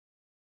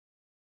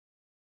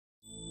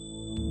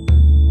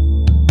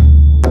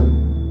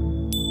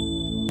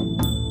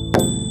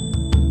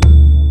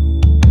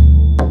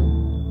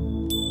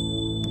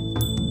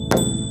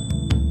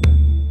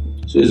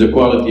So is the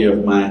quality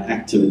of my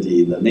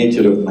activity, the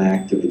nature of my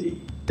activity,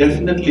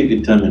 definitely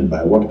determined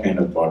by what kind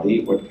of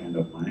body, what kind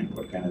of mind,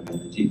 what kind of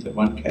energy that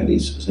one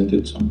carries, isn't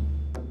it so?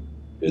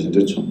 Isn't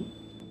it so?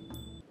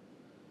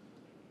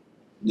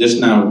 Just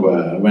now,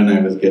 when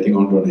I was getting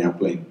onto an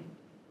airplane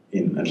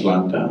in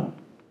Atlanta,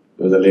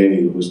 there was a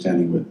lady who was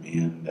standing with me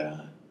and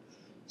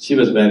she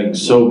was wearing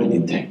so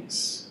many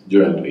things,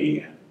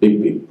 jewelry,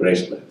 big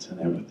bracelets and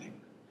everything.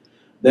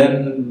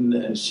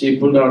 Then she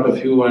pulled out a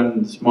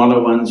few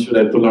smaller ones, should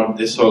I pull out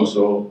this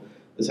also?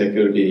 The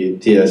security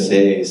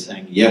TSA is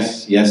saying,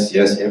 yes, yes,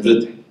 yes,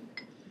 everything.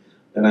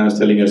 Then I was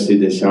telling her, see,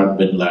 they shot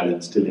Bin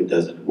Laden, still it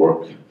doesn't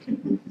work.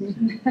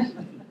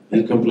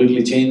 It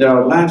completely changed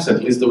our lives,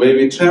 at least the way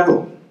we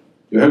travel.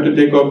 You have to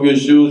take off your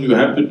shoes, you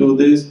have to do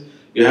this,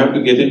 you have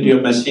to get into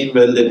your machine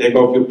while they take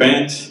off your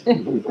pants,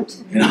 you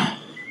know.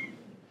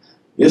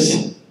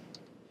 Yes,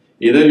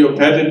 either you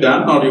pat it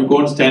down or you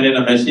go and stand in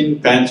a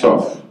machine, pants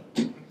off.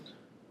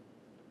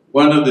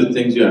 One of the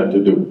things you have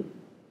to do.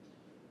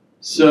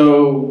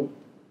 So,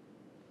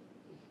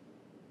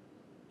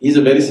 he's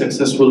a very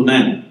successful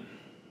man.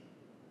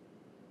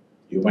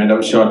 You might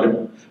have shot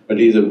him, but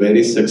he's a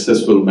very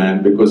successful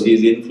man because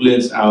he's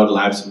influenced our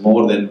lives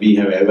more than we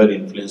have ever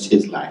influenced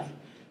his life.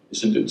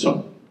 Isn't it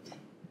so?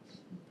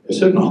 Yes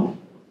or no?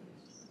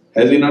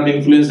 Has he not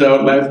influenced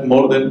our life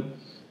more than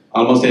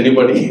almost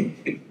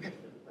anybody?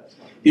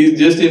 He's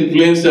just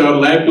influenced our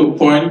life to a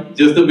point,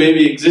 just the way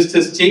we exist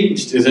has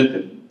changed, isn't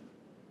it?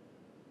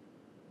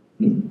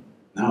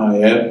 Now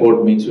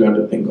airport means you have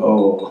to think,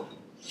 oh,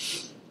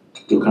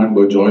 you can't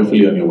go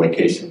joyfully on your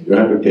vacation, you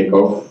have to take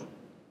off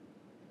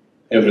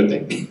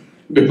everything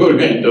before you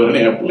enter an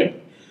airplane.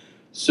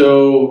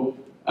 So,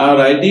 our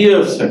idea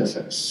of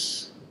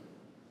success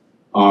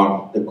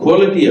or the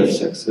quality of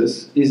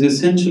success is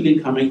essentially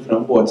coming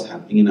from what's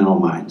happening in our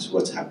minds,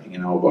 what's happening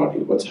in our body,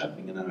 what's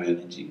happening in our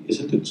energy,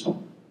 isn't it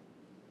so?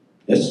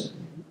 Yes,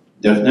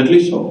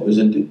 definitely so,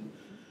 isn't it?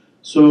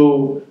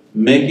 So,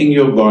 making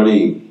your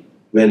body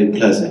very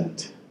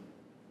pleasant,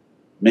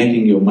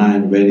 making your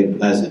mind very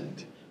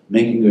pleasant,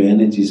 making your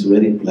energies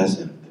very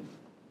pleasant,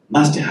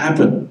 must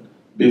happen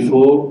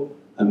before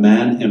a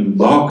man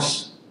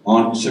embarks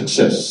on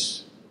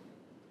success.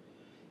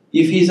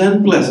 If he's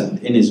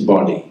unpleasant in his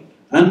body,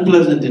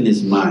 unpleasant in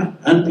his mind,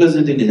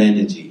 unpleasant in his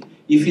energy,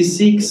 if he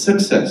seeks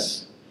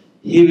success,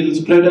 he will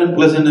spread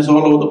unpleasantness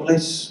all over the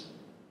place.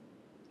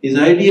 His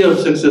idea of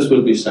success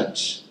will be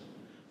such,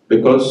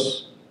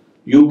 because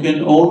you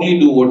can only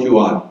do what you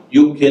are.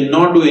 You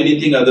cannot do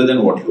anything other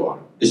than what you are,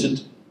 isn't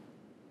it?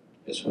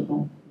 Yes or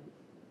no?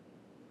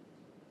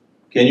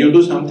 Can you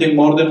do something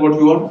more than what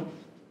you are?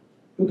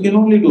 You can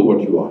only do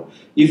what you are.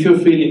 If you're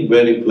feeling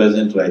very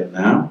pleasant right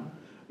now,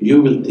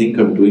 you will think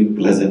of doing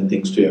pleasant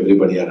things to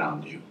everybody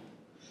around you.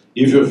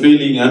 If you're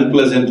feeling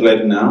unpleasant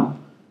right now,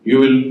 you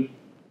will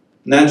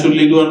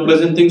naturally do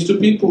unpleasant things to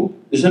people,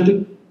 isn't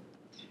it?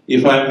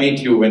 If I meet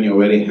you when you're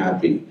very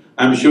happy,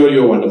 I'm sure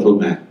you're a wonderful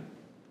man.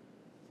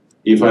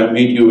 If I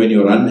meet you when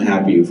you're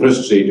unhappy,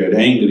 frustrated,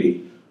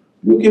 angry,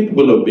 you're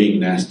capable of being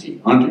nasty,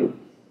 aren't you?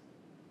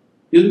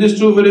 Isn't this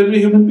true for every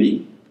human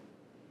being?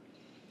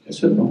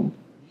 Yes or no?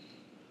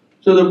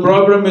 So the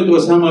problem with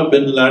Osama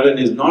bin Laden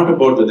is not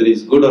about whether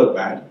he's good or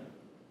bad.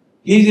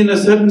 He's in a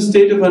certain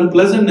state of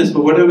unpleasantness,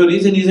 for whatever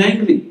reason he's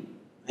angry.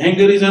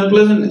 Anger is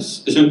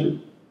unpleasantness, isn't it?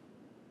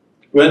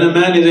 When a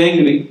man is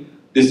angry,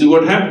 this is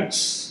what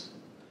happens.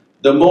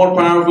 The more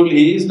powerful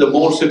he is, the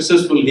more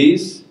successful he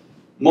is,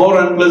 more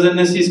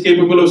unpleasantness he is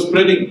capable of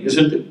spreading,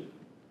 isn't it?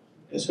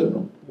 Yes or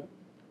no?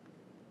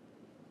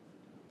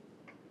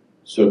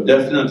 So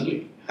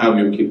definitely, how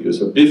you keep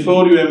yourself…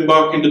 Before you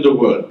embark into the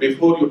world,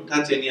 before you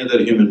touch any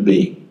other human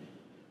being,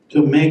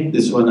 to make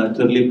this one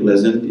utterly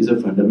pleasant is a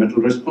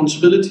fundamental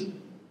responsibility,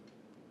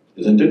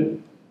 isn't it?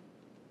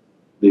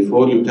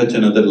 Before you touch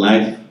another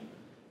life,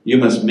 you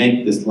must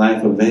make this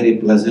life a very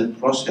pleasant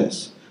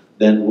process.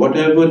 Then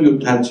whatever you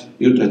touch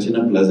in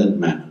a pleasant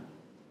manner.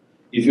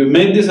 If you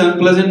make this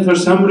unpleasant for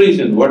some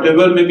reason,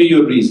 whatever may be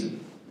your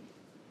reason,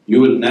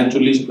 you will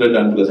naturally spread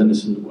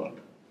unpleasantness in the world.